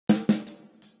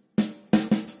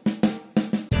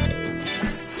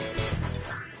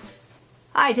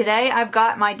Hi, today I've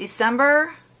got my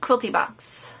December Quilty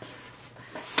Box.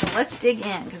 So let's dig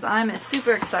in because I'm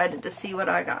super excited to see what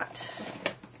I got.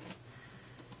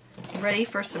 Ready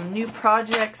for some new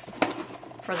projects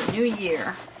for the new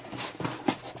year.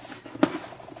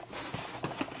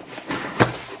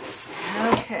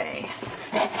 Okay.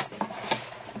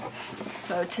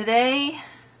 So today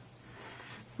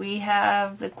we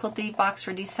have the Quilty Box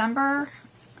for December.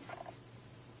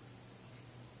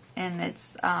 And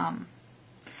it's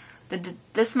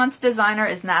this month's designer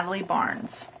is Natalie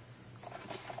Barnes.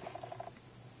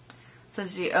 It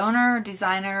says the owner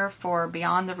designer for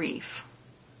Beyond the Reef,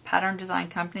 pattern design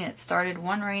company that started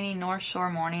one rainy North Shore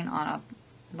morning on a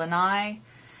lanai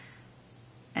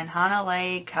in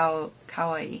Hanalei,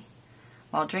 Kauai,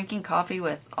 while drinking coffee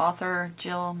with author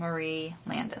Jill Marie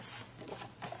Landis.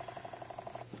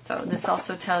 So this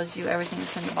also tells you everything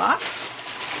that's in the box.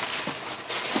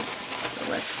 So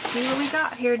let's see what we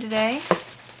got here today.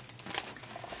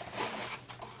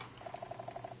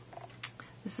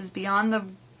 This is Beyond the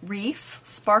Reef,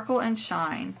 Sparkle and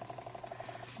Shine.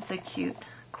 It's a cute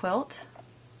quilt.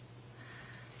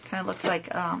 Kind of looks like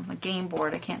a game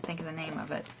board. I can't think of the name of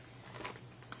it.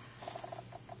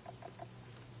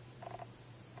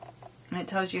 And it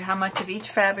tells you how much of each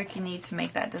fabric you need to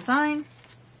make that design.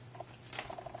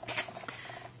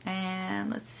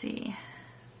 And let's see.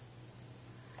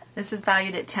 This is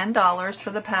valued at $10 for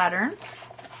the pattern.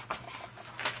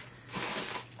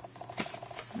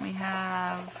 We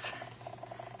have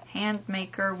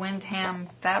Handmaker Windham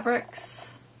fabrics.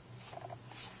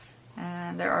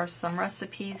 And there are some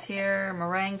recipes here.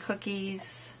 Meringue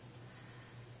cookies,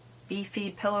 beefy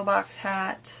pillow box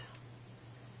hat,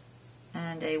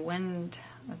 and a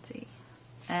let's see.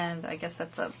 And I guess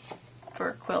that's for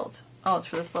a quilt. Oh, it's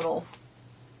for this little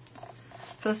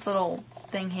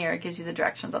thing here. It gives you the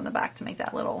directions on the back to make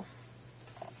that little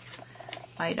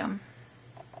item.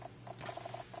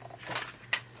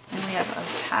 And we have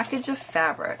a package of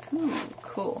fabric. Ooh,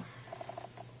 cool.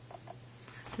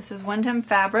 This is Windham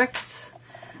Fabrics.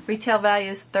 Retail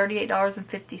value is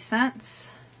 $38.50.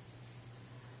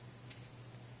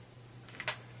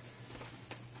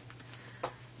 It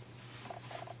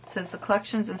says the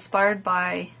collection is inspired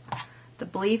by the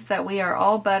belief that we are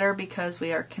all better because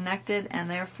we are connected and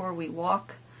therefore we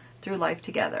walk through life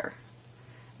together.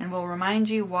 And will remind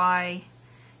you why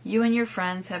you and your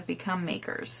friends have become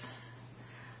makers.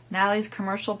 Natalie's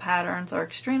commercial patterns are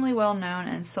extremely well known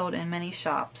and sold in many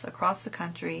shops across the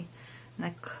country, and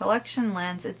the collection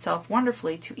lends itself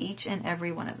wonderfully to each and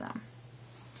every one of them.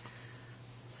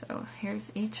 So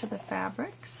here's each of the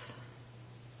fabrics.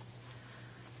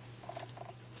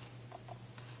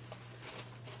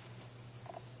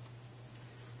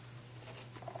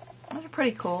 Those are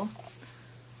pretty cool.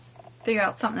 Figure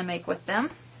out something to make with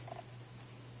them.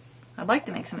 I'd like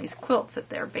to make some of these quilts that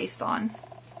they're based on.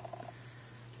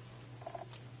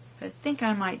 I think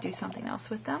I might do something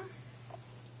else with them.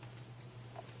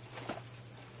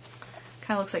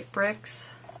 Kind of looks like bricks.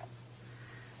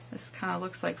 This kind of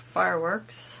looks like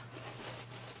fireworks.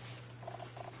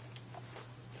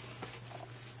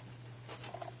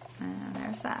 And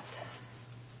there's that.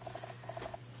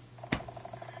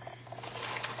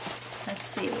 Let's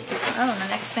see. Oh, and the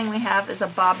next thing we have is a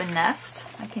bobbin nest.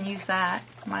 I can use that.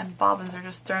 My bobbins are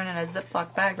just thrown in a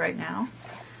Ziploc bag right now.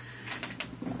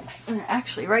 And they're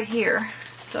actually right here.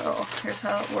 So here's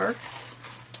how it works.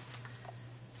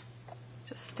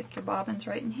 Just stick your bobbins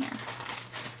right in here.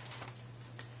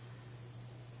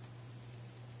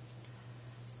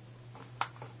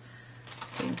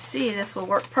 So you can see this will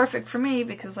work perfect for me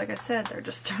because, like I said, they're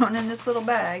just thrown in this little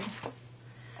bag.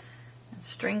 And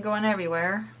string going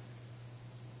everywhere.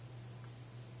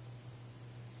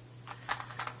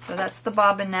 So that's the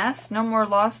bobbin nest. No more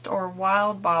lost or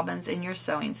wild bobbins in your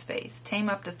sewing space. Tame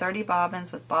up to 30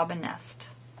 bobbins with bobbin nest.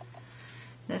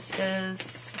 This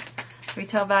is,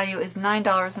 retail value is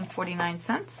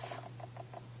 $9.49.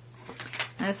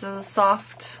 And this is a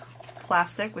soft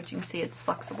plastic, which you can see it's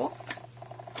flexible.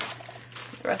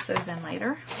 Put the rest of those in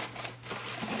later.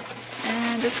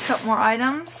 And just a couple more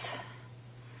items.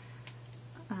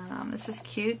 This is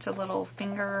cute. It's a little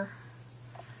finger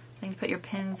thing to put your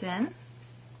pins in.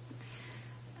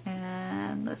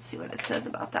 And let's see what it says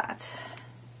about that.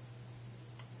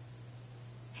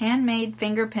 Handmade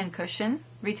finger pin cushion.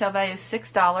 Retail value is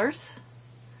 $6.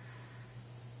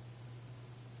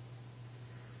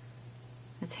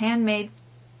 It's handmade.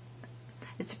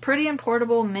 It's a pretty and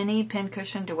portable mini pin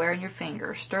cushion to wear in your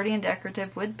finger. Sturdy and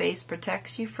decorative wood base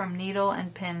protects you from needle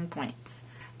and pin points.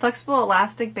 Flexible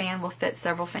elastic band will fit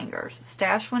several fingers.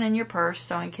 Stash one in your purse,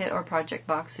 sewing kit, or project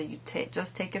box so you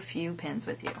just take a few pins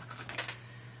with you.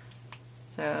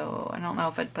 So I don't know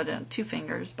if I'd put in 2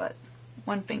 fingers, but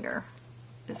 1 finger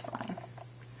is fine.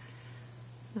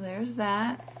 So there's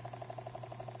that.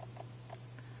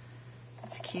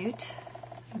 It's cute.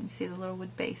 You see the little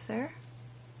wood base there.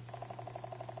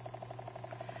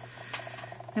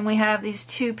 Then we have these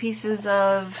 2 pieces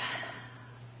of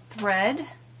thread.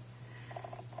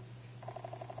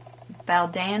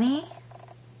 Baldani,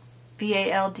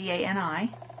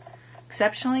 Baldani,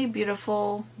 exceptionally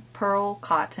beautiful pearl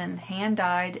cotton,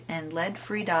 hand-dyed and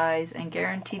lead-free dyes and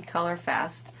guaranteed color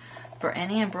fast for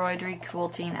any embroidery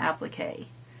quilting applique.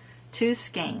 2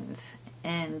 skeins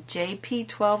in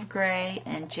JP12 gray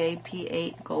and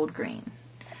JP8 gold green.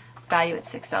 Value at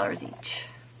 $6 each.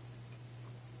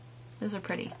 Those are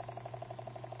pretty.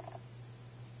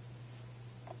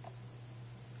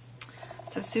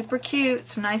 So super cute,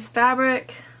 some nice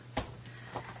fabric,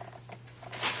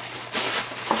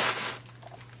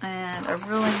 and a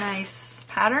really nice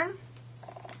pattern.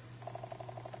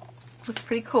 Looks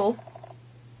pretty cool.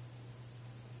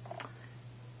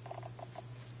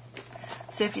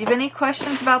 So if you have any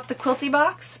questions about the Quilty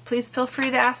Box, please feel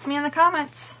free to ask me in the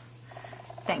comments.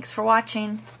 Thanks for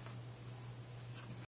watching.